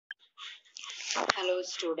Hello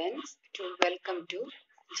students, welcome to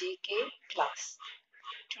GK class.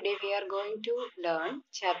 Today we are going to learn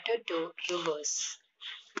chapter 2 rivers.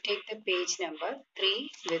 Take the page number 3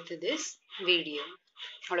 with this video.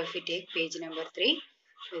 All of you take page number 3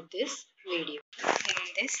 with this video. In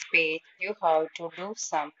this page you have to do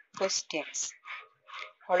some questions.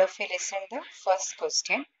 All of you listen the first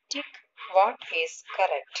question. Tick what is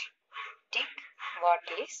correct. Tick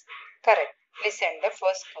what is correct. Listen the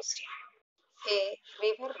first question. A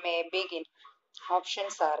river may begin.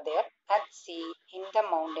 Options are there at sea, in the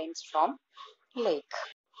mountains, from lake.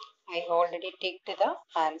 I already ticked the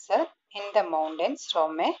answer in the mountains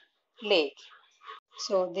from a lake.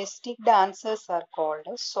 So these ticked answers are called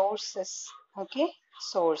sources. Okay,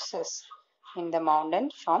 sources in the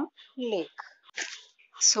mountain from lake.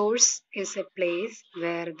 Source is a place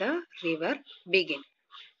where the river begins.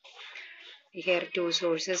 Here two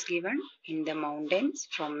sources given in the mountains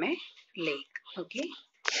from a lake. Okay.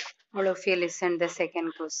 All of you listen the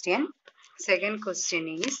second question. Second question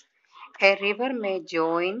is a river may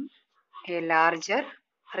join a larger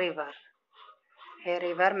river. A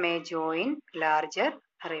river may join larger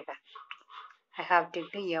river. I have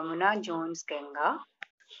ticked Yamuna joins Ganga.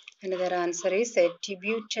 Another answer is a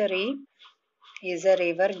tributary is a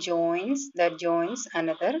river that joins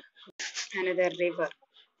another river.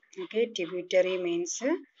 Okay, tributary means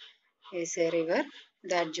is a river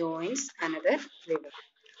that joins another river.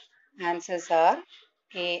 Answers are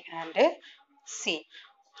A and C.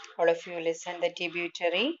 All of you listen. The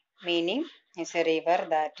tributary meaning is a river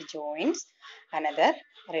that joins another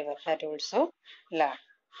river. That also learn.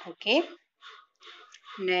 Okay.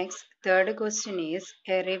 Next, third question is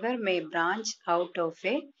a river may branch out of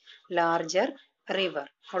a larger river.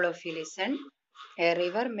 All of you listen. A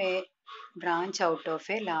river may branch out of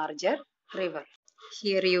a larger river.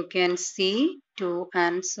 Here you can see two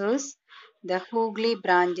answers. The Hooghly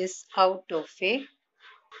branches out of a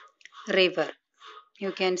river.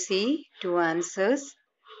 You can see two answers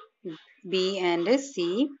B and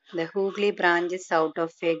C. The Hooghly branches out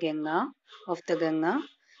of the Ganga.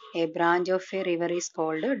 A branch of a river is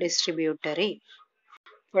called a distributary.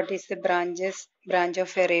 What is the branch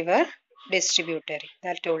of a river? Distributary.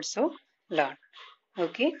 That also learn.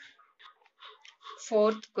 Okay.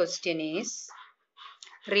 Fourth question is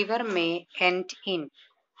river may end in.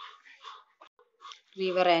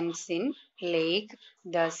 River ends in lake,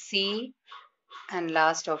 the sea, and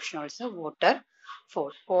last option also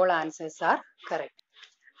waterfall. All answers are correct.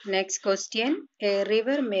 Next question. A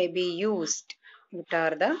river may be used. What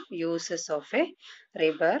are the uses of a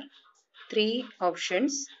river? Three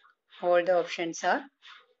options. All the options are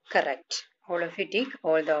correct. All of it tick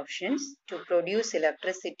all the options. To produce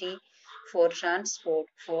electricity, for transport,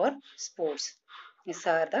 for sports. These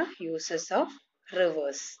are the uses of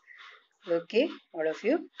rivers. Okay, all of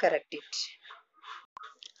you correct it.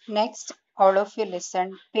 Next, all of you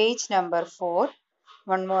listen. Page number 4.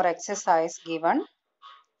 One more exercise given.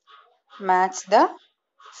 Match the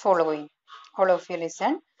following. All of you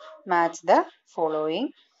listen. Match the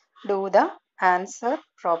following. Do the answer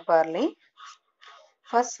properly.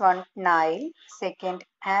 First one Nile, second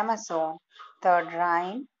Amazon, third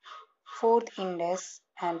Rhine, fourth Indus,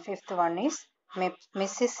 and fifth one is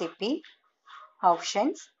Mississippi.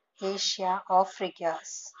 Options Asia, Africa,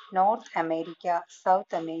 North America,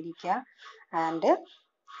 South America, and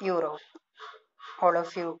Europe. All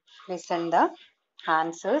of you listen the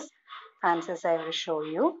answers. Answers I will show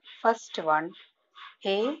you. First one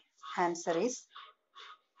A answer is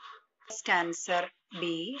first answer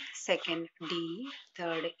B, second D,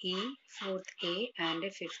 third E, fourth A, and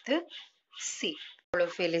fifth C. All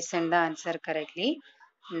of you listen the answer correctly.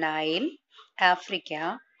 Nile,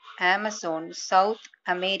 Africa, Amazon, South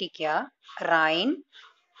America, Rhine,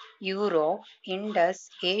 Europe, Indus,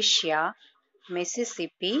 Asia,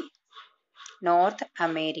 Mississippi, North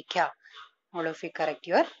America. All of you correct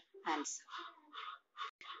your answer.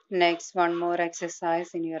 Next, one more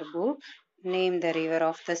exercise in your book. Name the river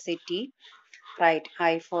of the city. Write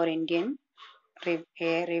I for Indian.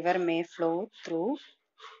 A river may flow through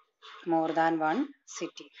more than one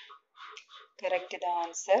city. Correct the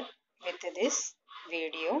answer with this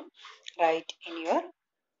video. Write in your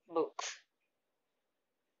book.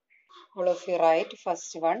 All of you write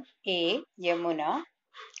first one A. Yamuna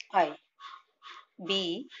I.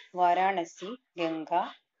 B. Varanasi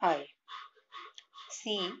Ganga I.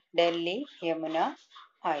 C. Delhi Yamuna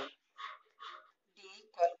I. D.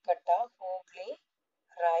 Kolkata Hooghly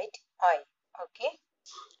write I. Okay.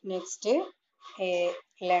 Next A.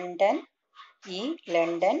 London E.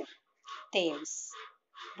 London Thames.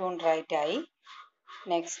 Don't write I.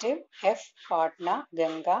 Next F. Patna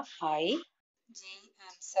Ganga I. G.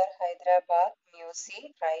 Answer Hyderabad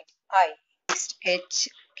Music. Write I. Next H.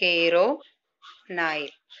 Cairo Nile.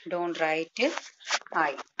 Don't write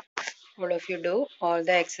I. All of you do all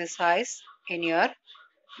the exercise in your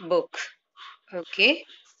book. Okay.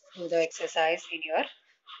 Do the exercise in your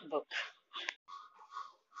book.